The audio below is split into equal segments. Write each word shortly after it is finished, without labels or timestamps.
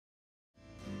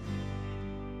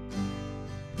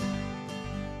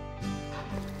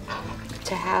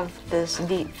to have this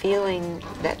deep feeling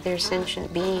that they're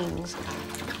sentient beings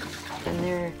and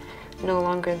they're no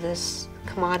longer this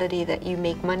commodity that you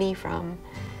make money from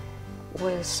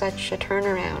was such a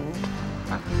turnaround.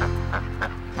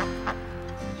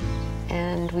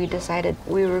 And we decided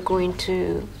we were going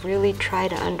to really try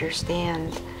to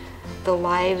understand the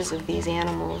lives of these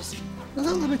animals.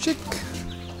 Hello, little chick.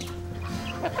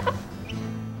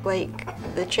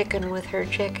 Like the chicken with her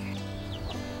chick.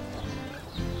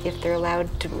 If they're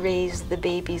allowed to raise the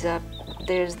babies up,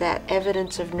 there's that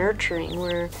evidence of nurturing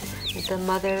where the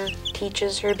mother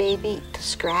teaches her baby to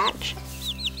scratch.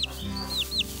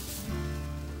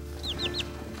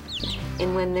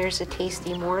 And when there's a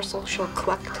tasty morsel, she'll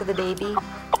cluck to the baby.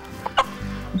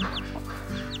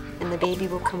 And the baby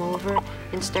will come over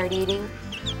and start eating.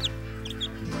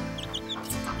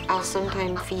 I'll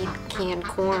sometimes feed canned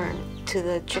corn to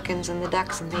the chickens and the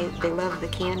ducks, and they love the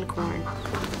canned corn.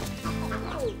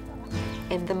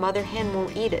 And the mother hen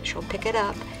won't eat it. She'll pick it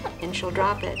up and she'll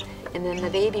drop it. And then the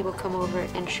baby will come over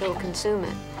and she'll consume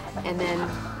it. And then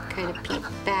kind of peek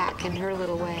back in her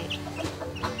little way.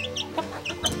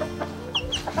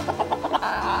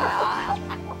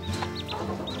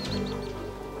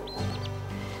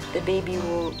 The baby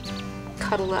will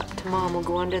cuddle up to mom, will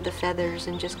go under the feathers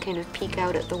and just kind of peek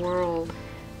out at the world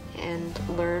and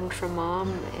learn from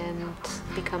mom and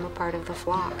become a part of the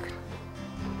flock.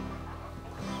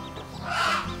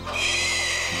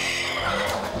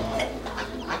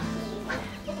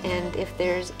 And if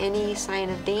there's any sign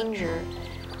of danger,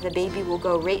 the baby will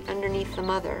go right underneath the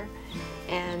mother,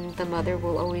 and the mother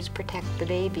will always protect the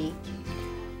baby.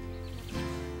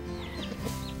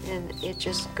 And it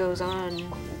just goes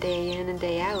on day in and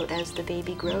day out as the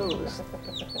baby grows.